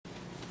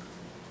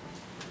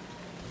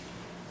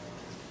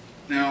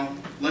Now,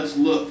 let's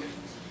look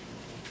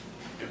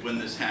at when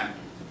this happened.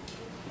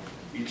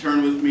 You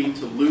turn with me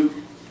to Luke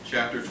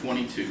chapter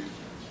 22.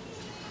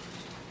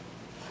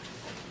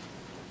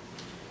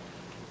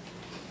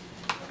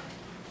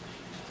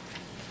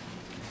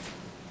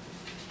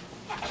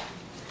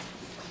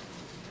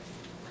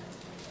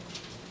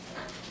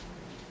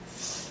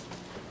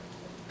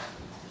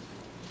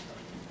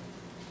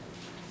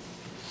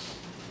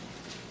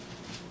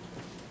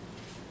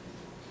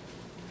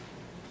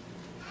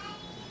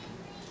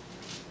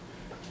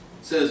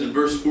 It says in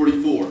verse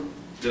 44,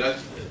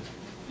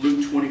 Luke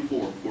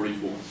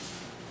 24:44.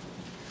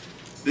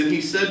 Then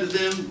he said to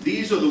them,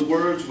 "These are the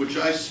words which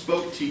I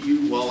spoke to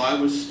you while I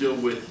was still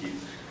with you,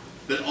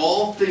 that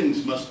all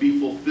things must be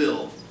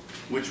fulfilled,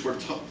 which were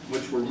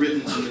written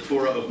in the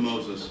Torah of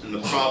Moses, and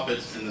the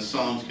prophets, and the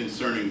Psalms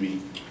concerning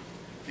me."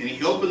 And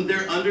he opened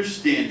their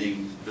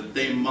understanding that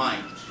they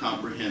might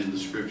comprehend the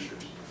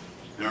Scriptures.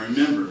 Now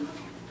remember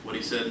what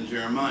he said in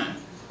Jeremiah.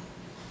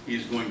 He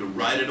is going to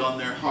write it on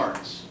their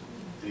hearts,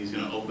 and he's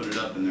going to open it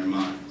up in their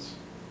minds.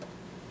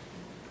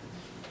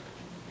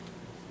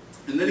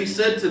 And then he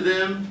said to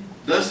them,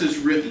 "Thus is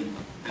written,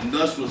 and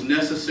thus was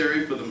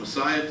necessary for the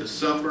Messiah to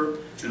suffer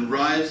and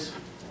rise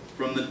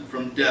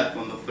from death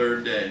on the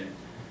third day.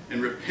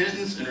 And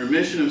repentance and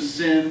remission of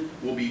sin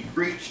will be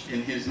preached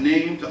in his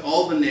name to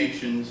all the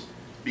nations,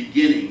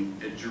 beginning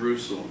at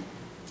Jerusalem.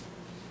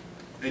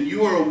 And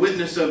you are a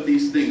witness of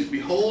these things.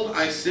 Behold,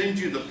 I send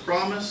you the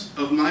promise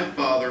of my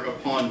Father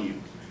upon you.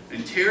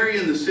 And tarry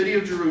in the city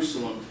of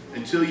Jerusalem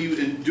until you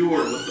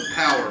endure with the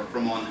power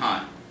from on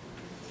high."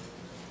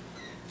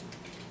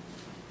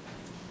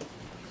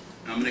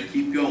 I'm going to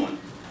keep going.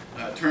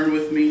 Turn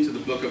with me to the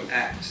book of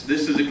Acts.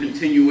 This is a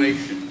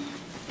continuation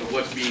of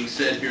what's being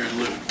said here in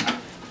Luke.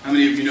 How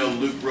many of you know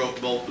Luke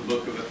wrote both the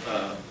book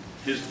of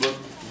his book,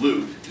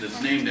 Luke, that's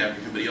named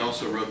after him, but he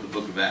also wrote the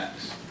book of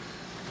Acts.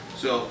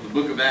 So the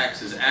book of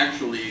Acts is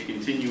actually a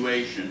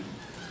continuation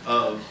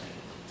of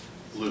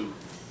Luke.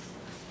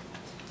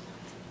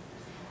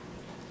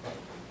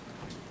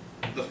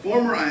 The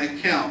former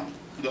account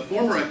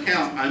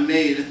I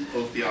made,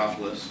 O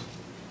Theophilus,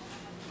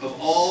 of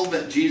all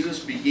that Jesus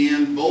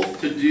began both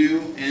to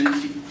do and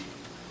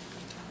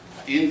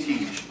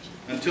teach,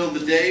 until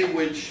the day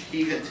which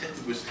he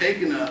was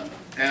taken up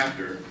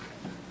after,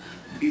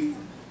 he,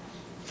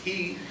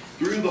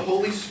 through the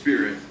Holy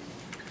Spirit,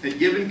 had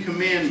given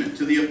commandment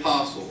to the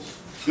apostles,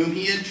 whom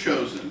he had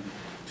chosen,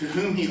 to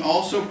whom he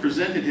also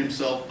presented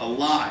himself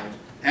alive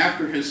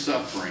after his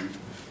suffering,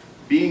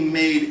 being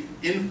made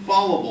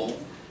infallible,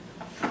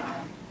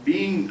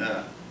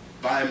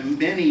 by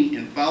many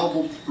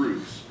infallible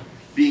proofs,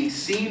 being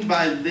seen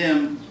by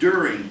them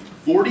during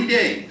 40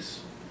 days,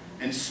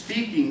 and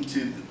speaking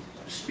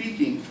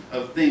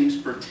of things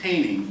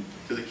pertaining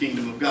to the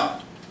kingdom of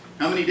God.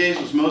 How many days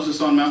was Moses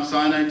on Mount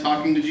Sinai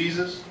talking to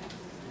Jesus?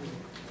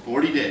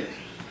 40 days.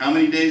 How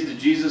many days did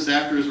Jesus,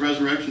 after his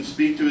resurrection,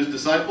 speak to his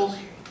disciples?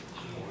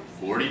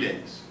 40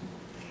 days.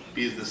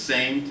 He is the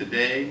same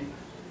today,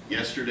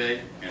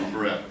 yesterday, and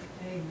forever.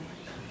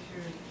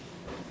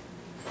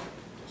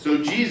 So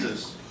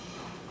Jesus,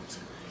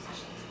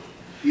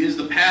 he is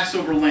the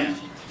Passover lamb.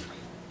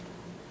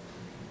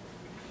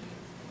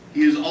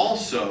 He is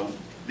also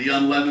the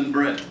unleavened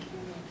bread.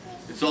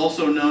 It's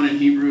also known in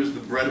Hebrew as the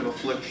bread of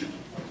affliction.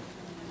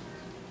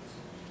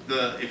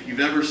 If you've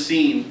ever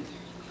seen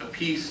a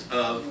piece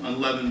of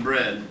unleavened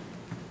bread,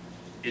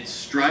 it's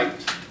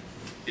striped,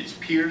 it's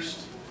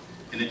pierced,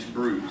 and it's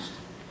bruised.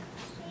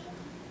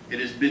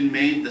 It has been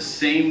made the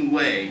same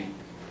way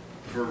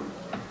for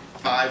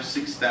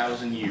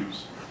 5,000-6,000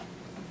 years.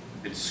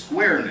 It's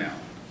square now,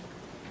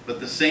 but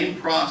the same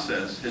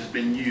process has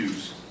been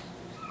used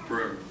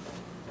for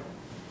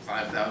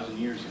 5,000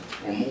 years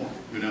or more,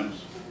 who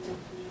knows.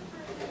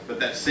 But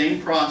that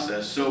same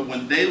process, so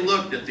when they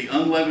looked at the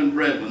unleavened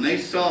bread, when they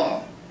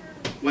saw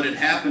what had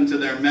happened to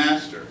their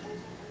master,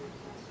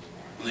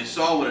 when they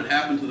saw what had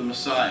happened to the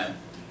Messiah,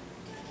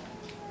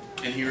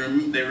 and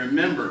they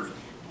remembered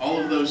all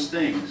of those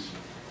things,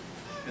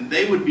 and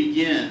they would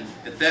begin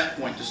at that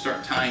point to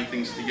start tying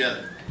things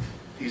together.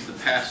 He's the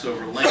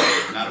Passover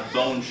lamb, not a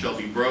bone shall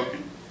be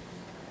broken.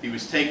 He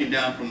was taken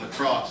down from the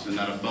cross, and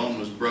not a bone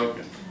was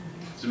broken.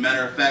 As a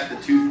matter of fact, the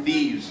two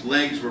thieves'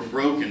 legs were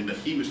broken, but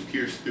he was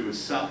pierced through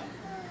his side.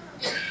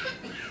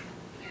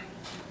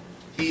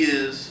 He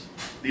is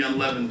the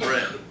unleavened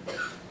bread.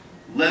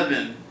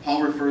 Leaven,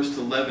 Paul refers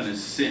to leaven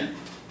as sin.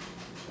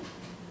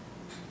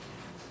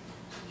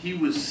 He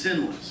was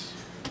sinless,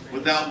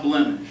 without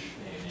blemish,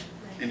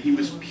 and he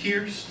was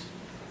pierced,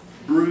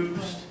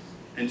 bruised,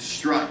 and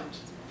striped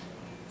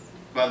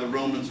by the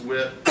Roman's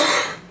whip,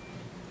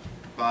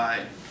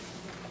 by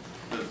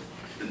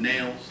the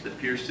nails that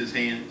pierced his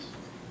hands.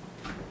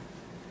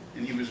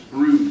 And he was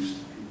bruised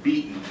and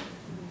beaten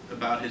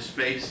about his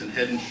face and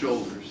head and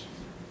shoulders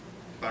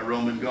by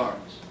Roman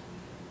guards.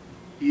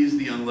 He is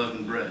the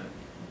unleavened bread.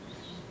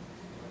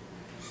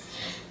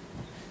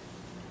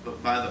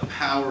 but by the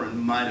power and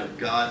might of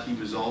God, he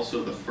was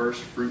also the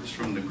first fruits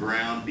from the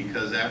ground,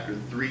 because after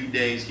 3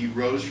 days he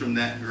rose from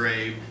that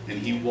grave and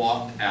he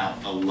walked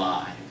out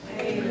alive.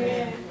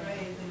 Amen.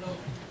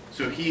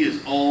 So he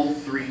is all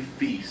three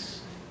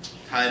feasts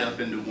tied up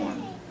into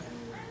one.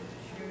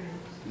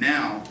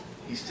 Now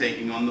he's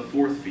taking on the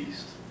fourth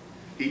feast.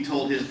 He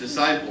told his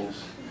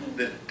disciples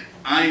that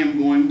I am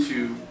going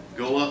to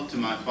go up to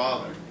my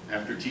Father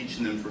after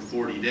teaching them for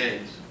 40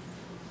 days.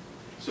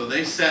 So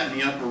they sat in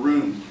the upper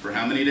room for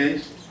how many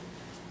days?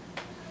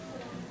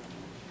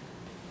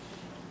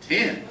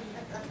 10.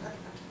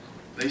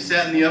 They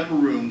sat in the upper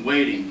room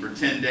waiting for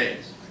 10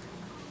 days.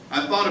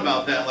 I thought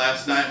about that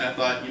last night and I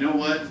thought, you know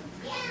what?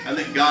 I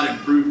think God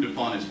improved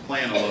upon his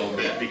plan a little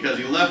bit, because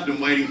he left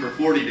them waiting for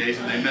 40 days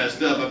and they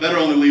messed up. I better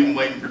only leave them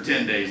waiting for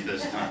 10 days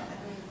this time.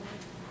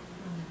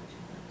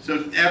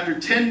 So after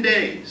 10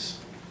 days,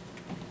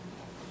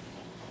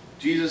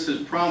 Jesus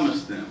has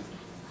promised them.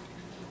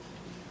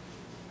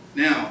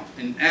 Now,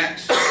 in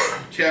Acts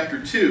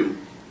chapter 2,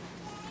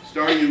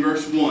 starting in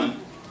verse 1,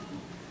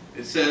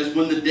 it says,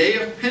 when the day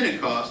of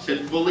Pentecost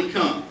had fully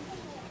come,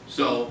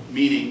 so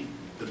meaning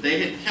that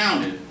they had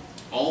counted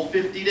all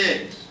 50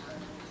 days,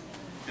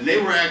 and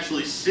they were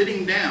actually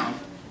sitting down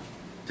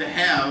to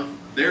have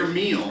their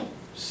meal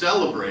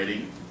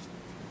celebrating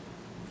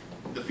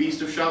the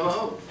Feast of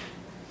Shavuot.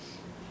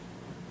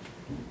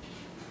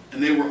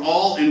 And they were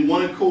all in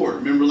one accord.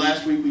 Remember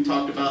last week we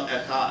talked about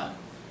Echad.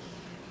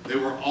 They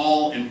were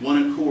all in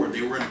one accord.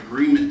 They were in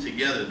agreement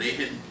together. They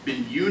had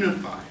been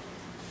unified.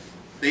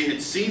 They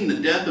had seen the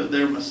death of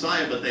their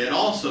Messiah, but they had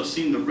also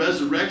seen the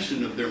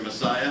resurrection of their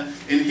Messiah.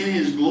 And in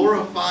his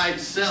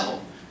glorified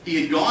self, he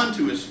had gone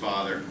to his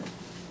Father.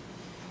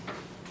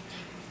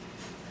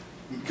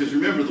 Because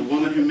remember, the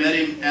woman who met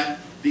him at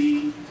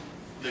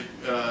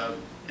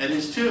at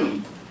his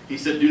tomb, he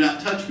said, do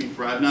not touch me,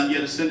 for I have not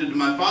yet ascended to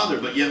my Father.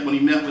 But yet when he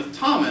met with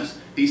Thomas,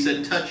 he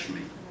said, touch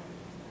me.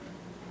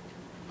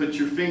 Put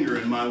your finger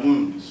in my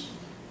wounds.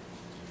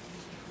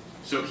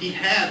 So he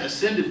had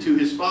ascended to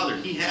his Father.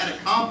 He had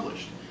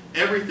accomplished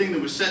everything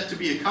that was set to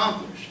be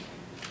accomplished.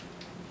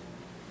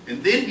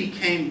 And then he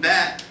came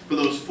back for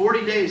those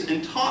 40 days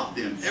and taught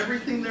them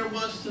everything there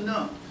was to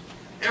know.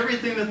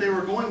 Everything that they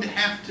were going to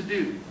have to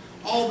do.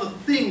 All the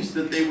things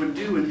that they would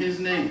do in his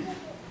name.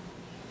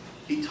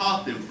 He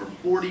taught them for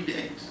 40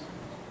 days.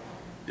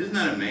 Isn't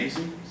that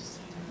amazing?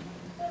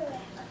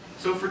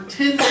 So for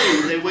 10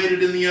 days they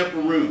waited in the upper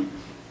room.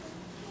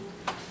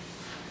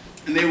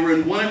 And they were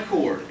in one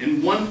accord,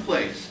 in one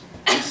place.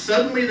 And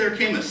suddenly there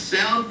came a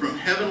sound from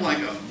heaven like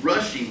a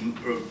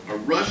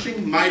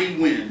rushing mighty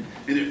wind,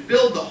 and it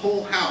filled the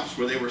whole house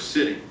where they were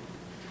sitting.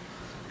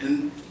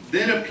 And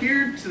then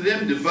appeared to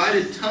them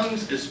divided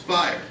tongues as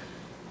fire,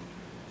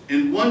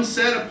 and one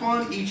sat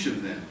upon each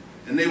of them.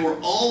 And they were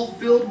all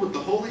filled with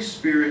the Holy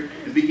Spirit,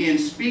 and began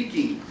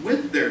speaking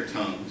with their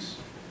tongues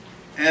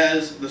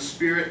as the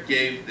Spirit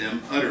gave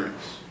them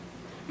utterance.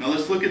 Now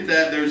let's look at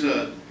that. There's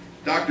a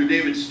Dr.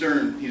 David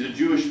Stern. He's a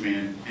Jewish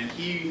man, and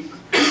he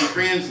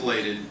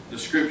translated the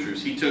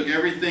Scriptures. He took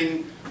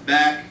everything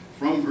back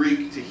from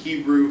Greek to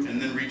Hebrew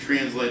and then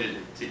retranslated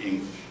it to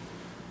English.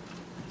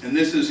 And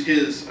this is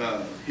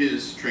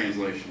his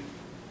translation.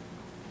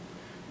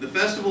 The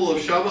festival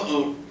of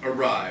Shavuot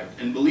arrived,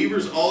 and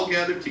believers all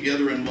gathered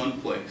together in one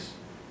place.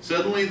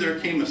 Suddenly there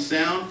came a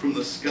sound from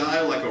the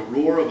sky like a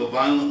roar of a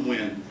violent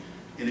wind,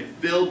 and it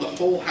filled the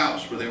whole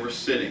house where they were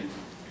sitting.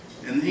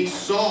 And he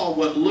saw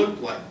what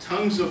looked like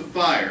tongues of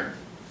fire,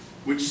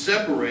 which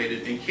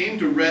separated and came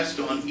to rest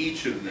on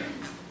each of them.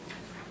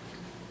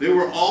 They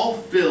were all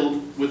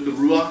filled with the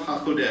Ruach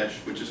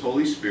HaKodesh, which is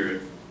Holy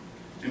Spirit,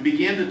 and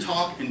began to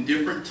talk in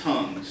different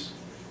tongues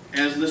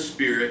as the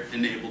Spirit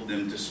enabled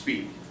them to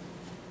speak.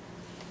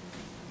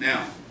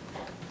 Now,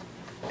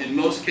 in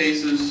most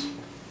cases,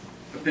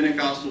 a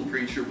Pentecostal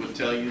preacher would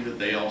tell you that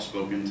they all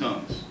spoke in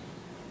tongues.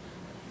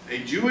 A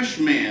Jewish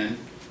man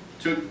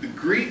took the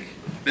Greek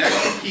back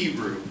to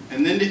Hebrew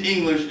and then to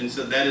English and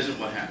said that isn't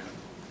what happened.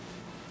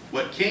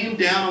 What came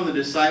down on the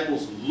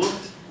disciples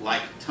looked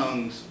like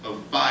tongues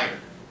of fire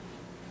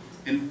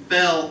and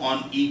fell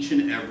on each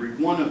and every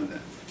one of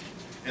them.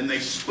 And they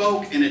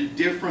spoke in a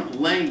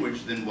different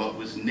language than what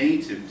was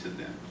native to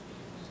them.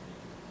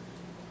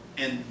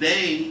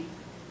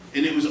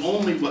 And it was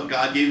only what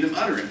God gave them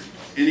utterance.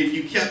 And if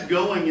you kept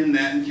going in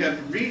that and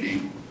kept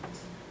reading,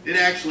 it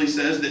actually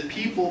says that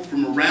people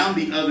from around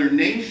the other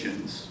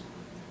nations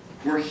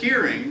were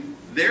hearing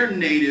their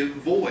native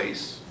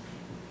voice,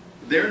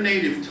 their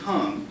native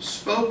tongue,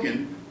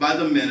 spoken by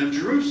the men of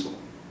Jerusalem,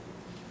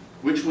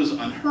 which was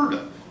unheard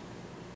of.